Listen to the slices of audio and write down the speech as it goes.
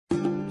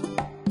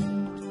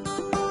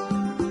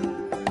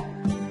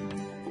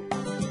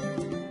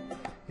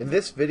In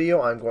this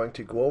video, I'm going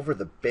to go over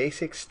the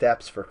basic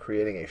steps for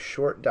creating a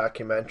short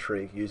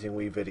documentary using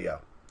WeVideo.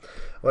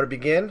 I'm going to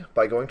begin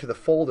by going to the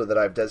folder that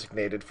I've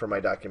designated for my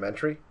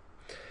documentary.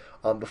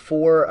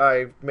 Before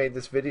I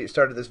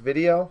started this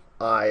video,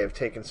 I have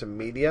taken some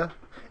media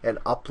and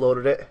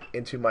uploaded it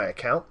into my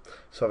account.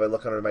 So if I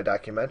look under my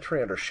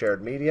documentary, under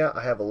shared media,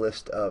 I have a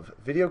list of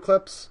video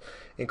clips,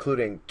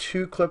 including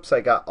 2 clips I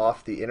got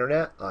off the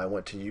internet. I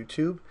went to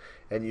YouTube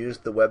and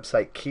used the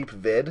website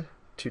KeepVid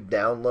to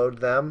download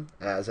them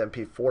as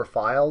MP4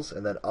 files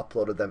and then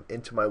uploaded them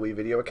into my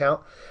WeVideo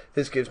account.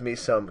 This gives me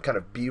some kind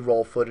of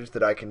B-roll footage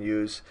that I can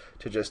use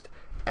to just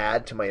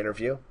add to my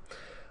interview.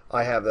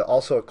 I have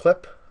also a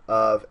clip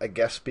of a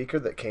guest speaker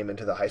that came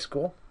into the high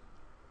school.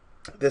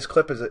 This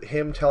clip is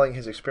him telling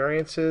his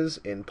experiences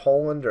in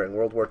Poland during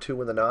World War II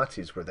when the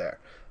Nazis were there,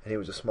 and he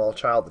was a small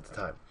child at the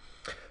time.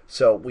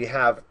 So we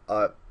have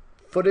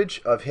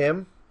footage of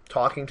him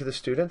talking to the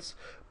students,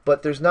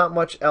 but there's not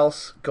much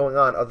else going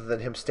on other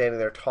than him standing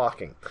there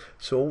talking.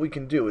 So what we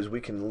can do is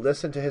we can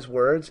listen to his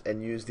words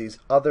and use these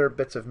other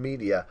bits of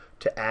media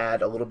to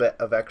add a little bit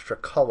of extra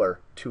color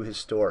to his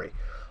story.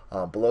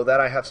 Below that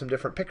I have some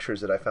different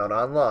pictures that I found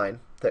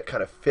online that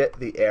kind of fit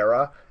the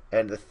era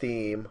and the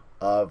theme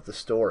of the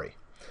story.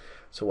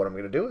 So what I'm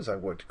going to do is I'm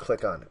going to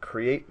click on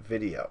Create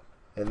Video,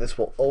 and this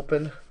will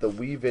open the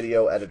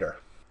WeVideo editor.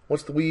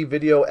 Once the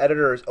WeVideo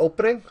editor is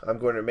opening, I'm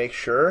going to make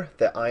sure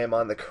that I am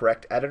on the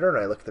correct editor, and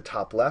I look at the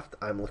top left.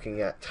 I'm looking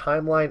at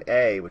Timeline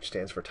A, which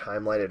stands for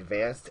Timeline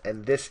Advanced,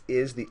 and this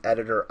is the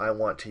editor I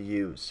want to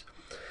use.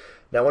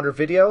 Now under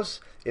Videos,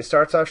 it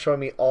starts off showing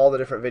me all the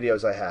different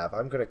videos I have.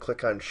 I'm going to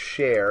click on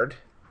Shared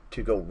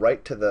to go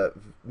right to the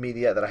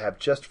media that I have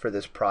just for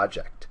this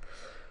project.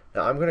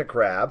 Now I'm going to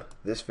grab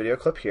this video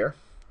clip here.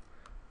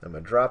 I'm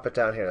going to drop it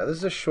down here. Now this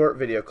is a short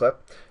video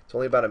clip. It's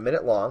only about a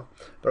minute long,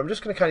 but I'm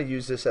just going to kind of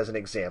use this as an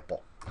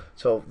example.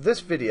 So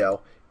this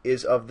video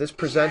is of this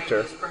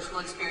presenter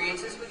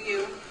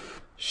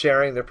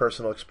sharing their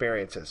personal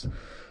experiences.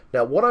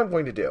 Now what I'm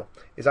going to do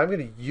is I'm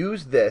going to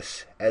use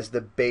this as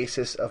the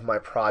basis of my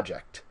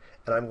project,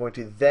 and I'm going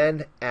to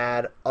then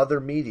add other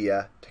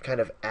media to kind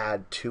of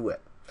add to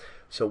it.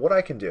 So what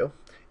I can do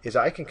is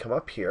I can come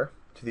up here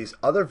to these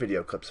other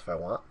video clips if I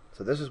want.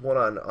 So this is one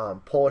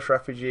on Polish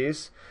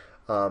refugees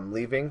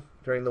leaving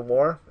during the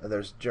war, and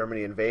there's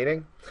Germany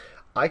invading.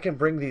 I can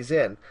bring these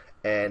in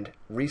and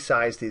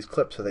resize these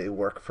clips so they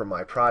work for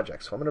my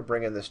project. So I'm going to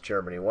bring in this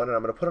Germany one, and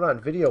I'm going to put it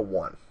on video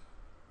 1.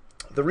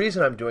 The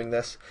reason I'm doing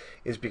this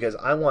is because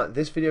I want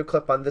this video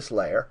clip on this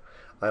layer.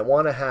 I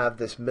want to have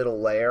this middle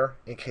layer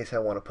in case I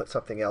want to put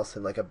something else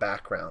in, like a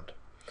background.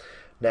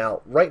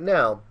 Now, right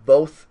now,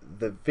 both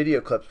the video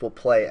clips will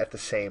play at the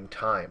same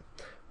time,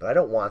 but I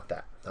don't want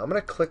that. Now I'm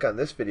going to click on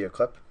this video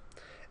clip,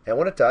 and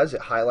what it does,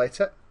 it highlights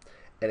it,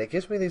 and it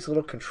gives me these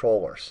little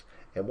controllers.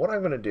 And what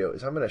I'm going to do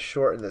is I'm going to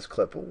shorten this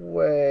clip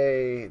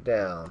way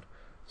down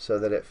so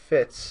that it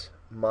fits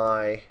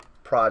my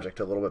project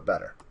a little bit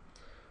better.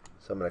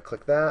 So I'm going to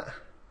click that,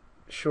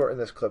 shorten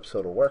this clip so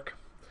it'll work.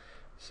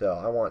 So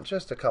I want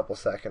just a couple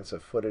seconds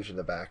of footage in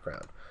the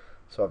background.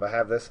 So if I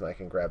have this, and I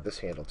can grab this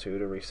handle too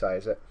to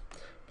resize it.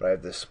 But I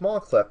have this small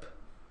clip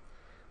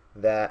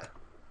that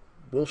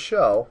will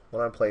show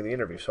when I'm playing the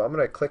interview. So I'm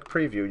going to click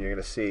preview, and you're going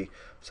to see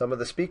some of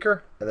the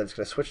speaker, and then it's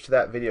going to switch to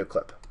that video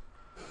clip.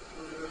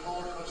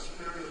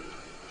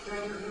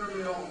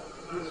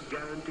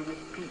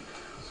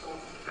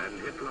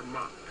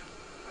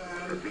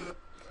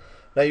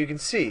 Now you can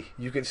see,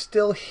 you can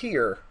still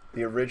hear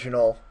the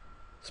original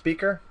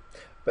speaker,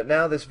 but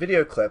now this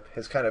video clip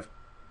has kind of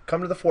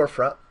come to the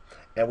forefront,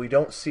 and we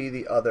don't see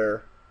the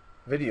other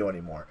video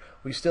anymore.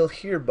 We still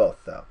hear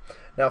both though.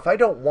 Now if I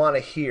don't want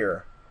to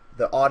hear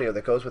the audio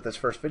that goes with this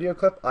first video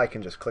clip, I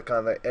can just click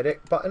on the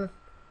edit button,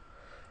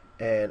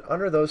 and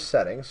under those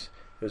settings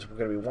there's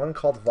going to be one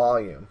called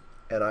volume,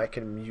 and I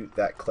can mute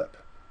that clip.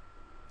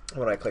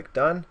 When I click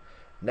done,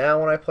 now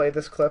when I play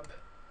this clip,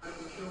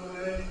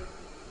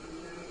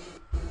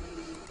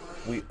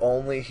 we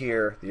only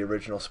hear the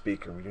original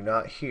speaker. We do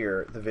not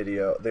hear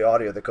the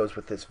audio that goes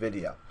with this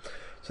video.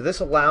 So this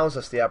allows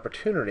us the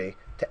opportunity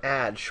to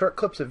add short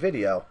clips of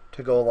video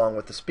to go along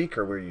with the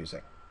speaker we're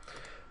using.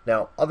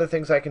 Now, other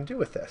things I can do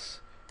with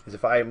this is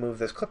if I move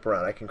this clip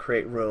around, I can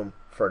create room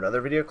for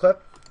another video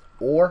clip,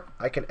 or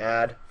I can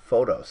add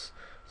photos.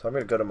 So I'm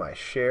going to go to my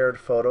shared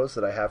photos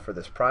that I have for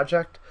this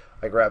project.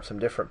 I grabbed some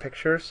different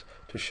pictures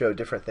to show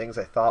different things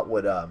I thought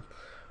would kind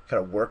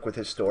of work with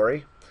his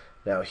story.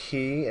 Now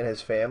he and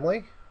his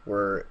family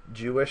were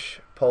Jewish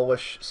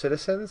Polish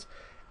citizens,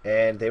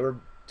 and they were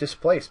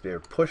displaced. They were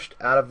pushed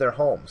out of their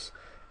homes.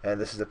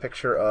 And this is a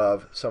picture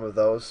of some of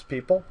those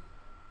people.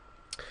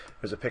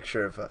 There's a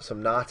picture of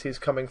some Nazis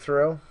coming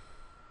through.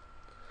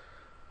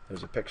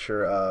 There's a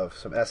picture of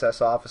some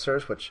SS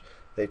officers, which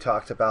they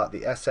talked about.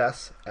 The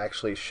SS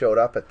actually showed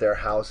up at their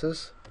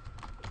houses.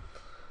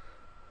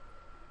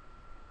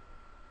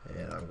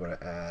 And I'm going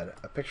to add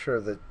a picture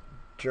of the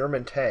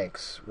German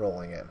tanks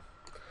rolling in.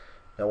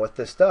 Now what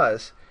this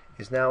does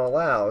is now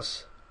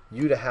allows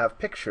you to have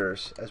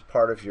pictures as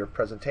part of your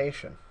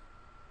presentation.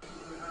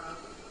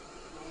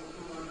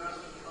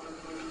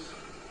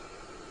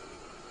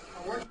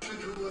 to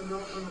do a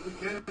note from the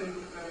beginning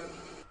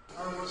that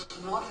I was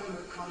not in a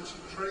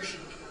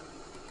concentration camp.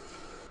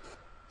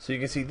 So you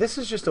can see this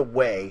is just a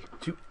way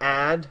to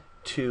add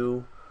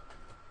to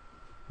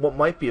what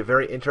might be a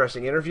very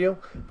interesting interview,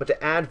 but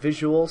to add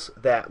visuals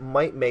that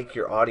might make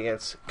your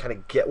audience kind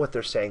of get what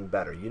they're saying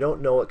better. You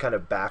don't know what kind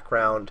of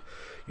background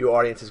your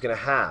audience is going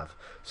to have.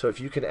 So if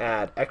you can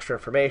add extra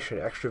information,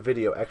 extra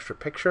video, extra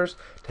pictures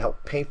to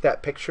help paint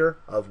that picture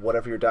of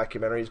whatever your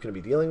documentary is going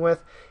to be dealing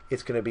with,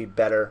 it's going to be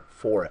better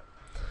for it.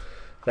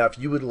 Now, if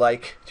you would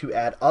like to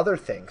add other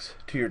things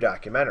to your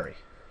documentary,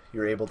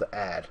 you're able to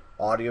add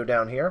audio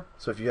down here.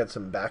 So if you had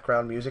some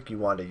background music you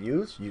want to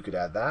use, you could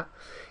add that.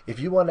 If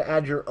you want to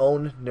add your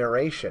own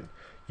narration,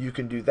 you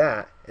can do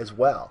that as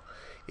well.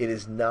 It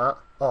is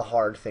not a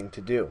hard thing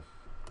to do.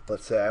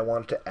 Let's say I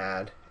want to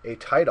add a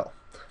title.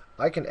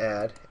 I can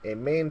add a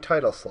main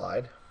title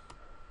slide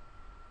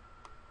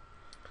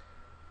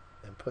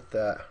and put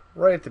that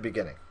right at the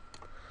beginning.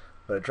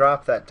 I'm going to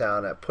drop that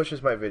down. That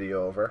pushes my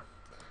video over.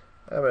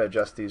 I'm going to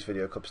adjust these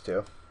video clips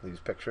too, these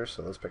pictures,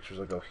 so those pictures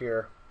will go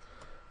here.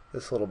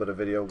 This little bit of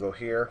video will go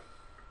here.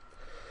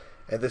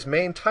 And this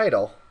main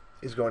title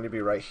is going to be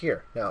right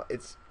here. Now,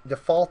 it's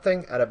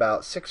defaulting at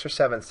about 6 or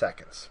 7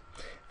 seconds.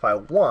 If I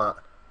want,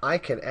 I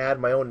can add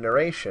my own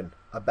narration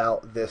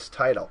about this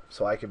title.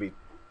 So I could be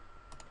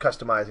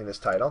customizing this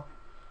title.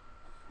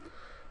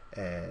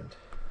 And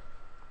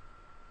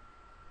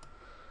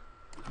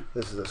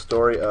this is a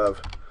story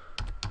of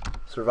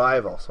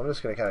survival. So I'm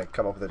just going to kind of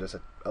come up with just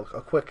a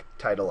quick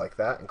title like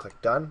that and click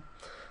done.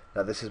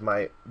 Now this is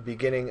my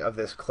beginning of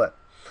this clip.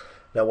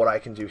 Now what I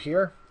can do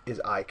here is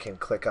I can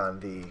click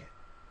on the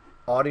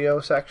audio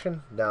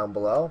section down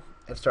below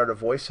and start a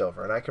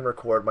voiceover, and I can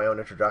record my own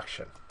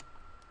introduction.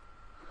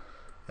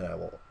 And I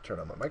will turn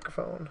on my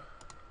microphone.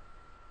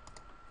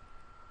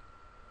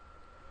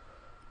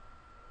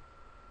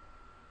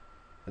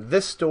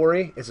 This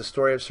story is a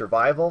story of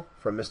survival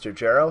from Mr.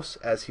 Jaros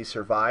as he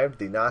survived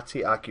the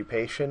Nazi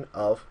occupation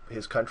of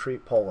his country,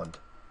 Poland.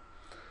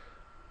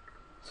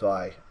 So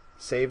I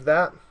save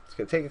that. It's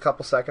going to take a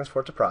couple seconds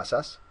for it to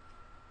process.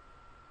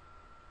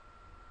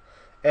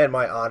 And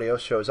my audio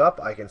shows up.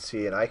 I can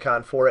see an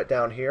icon for it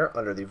down here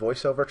under the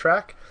voiceover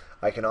track.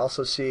 I can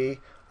also see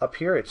up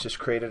here it's just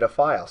created a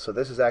file. So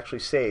this is actually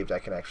saved. I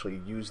can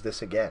actually use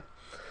this again.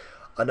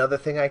 Another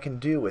thing I can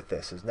do with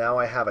this is now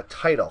I have a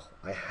title.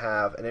 I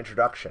have an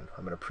introduction.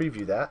 I'm going to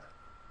preview that.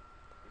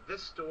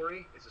 This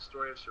story is a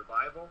story of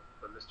survival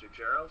from Mr.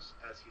 Jaros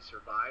as he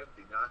survived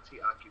the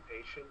Nazi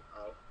occupation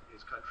of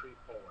his country,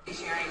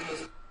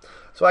 Poland.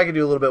 So I can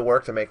do a little bit of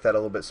work to make that a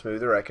little bit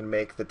smoother. I can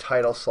make the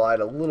title slide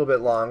a little bit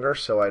longer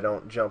so I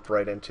don't jump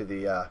right into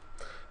the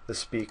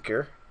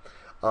speaker.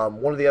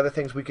 One of the other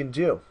things we can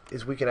do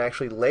is we can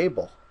actually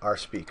label our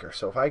speaker.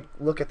 So if I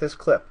look at this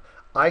clip,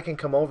 I can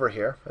come over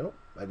here.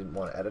 I didn't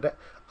want to edit it.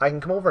 I can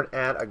come over and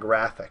add a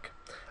graphic.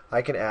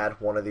 I can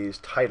add one of these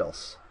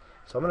titles.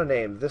 So I'm going to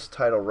name this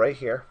title right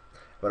here.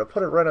 I'm going to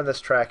put it right on this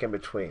track in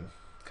between.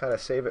 Kind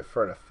of save it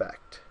for an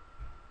effect.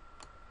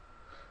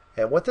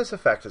 And what this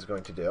effect is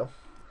going to do,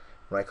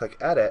 when I click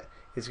edit,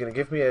 is going to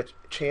give me a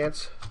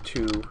chance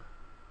to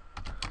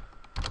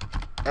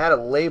add a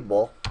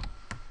label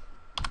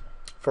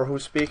for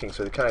who's speaking.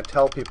 So to kind of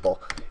tell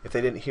people, if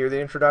they didn't hear the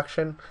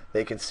introduction,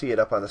 they can see it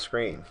up on the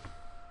screen.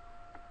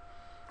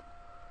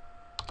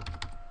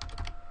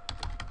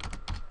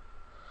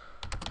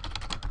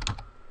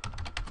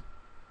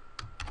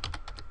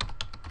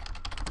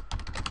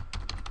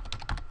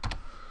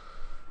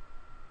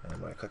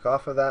 And when I click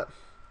off of that,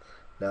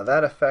 now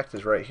that effect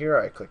is right here.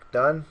 I click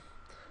done.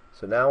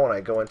 So now when I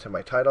go into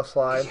my title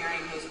slide,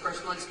 sharing his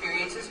personal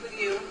experiences with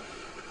you.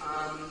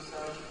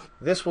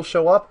 This will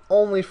show up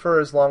only for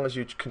as long as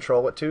you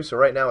control it to. So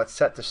right now it's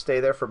set to stay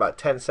there for about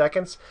 10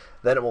 seconds.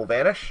 Then it will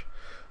vanish.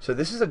 So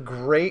this is a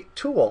great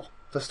tool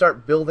to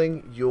start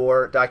building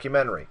your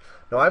documentary.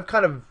 Now I've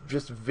kind of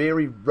just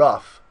very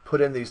rough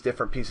put in these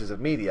different pieces of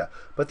media,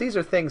 but these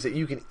are things that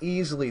you can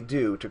easily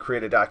do to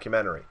create a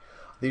documentary.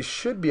 These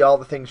should be all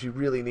the things you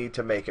really need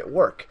to make it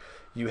work.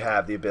 You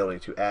have the ability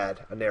to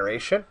add a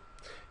narration.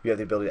 You have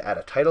the ability to add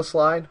a title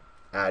slide,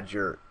 add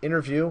your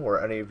interview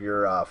or any of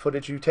your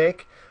footage you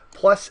take,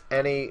 plus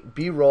any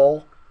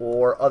B-roll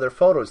or other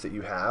photos that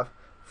you have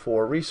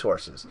for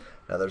resources.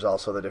 Now there's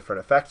also the different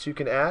effects you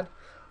can add.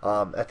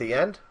 At the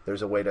end,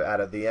 there's a way to add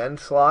a the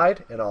end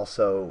slide and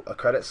also a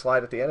credit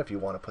slide at the end if you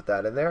want to put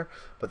that in there.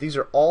 But these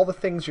are all the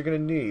things you're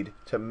going to need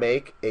to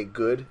make a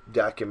good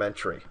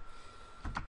documentary.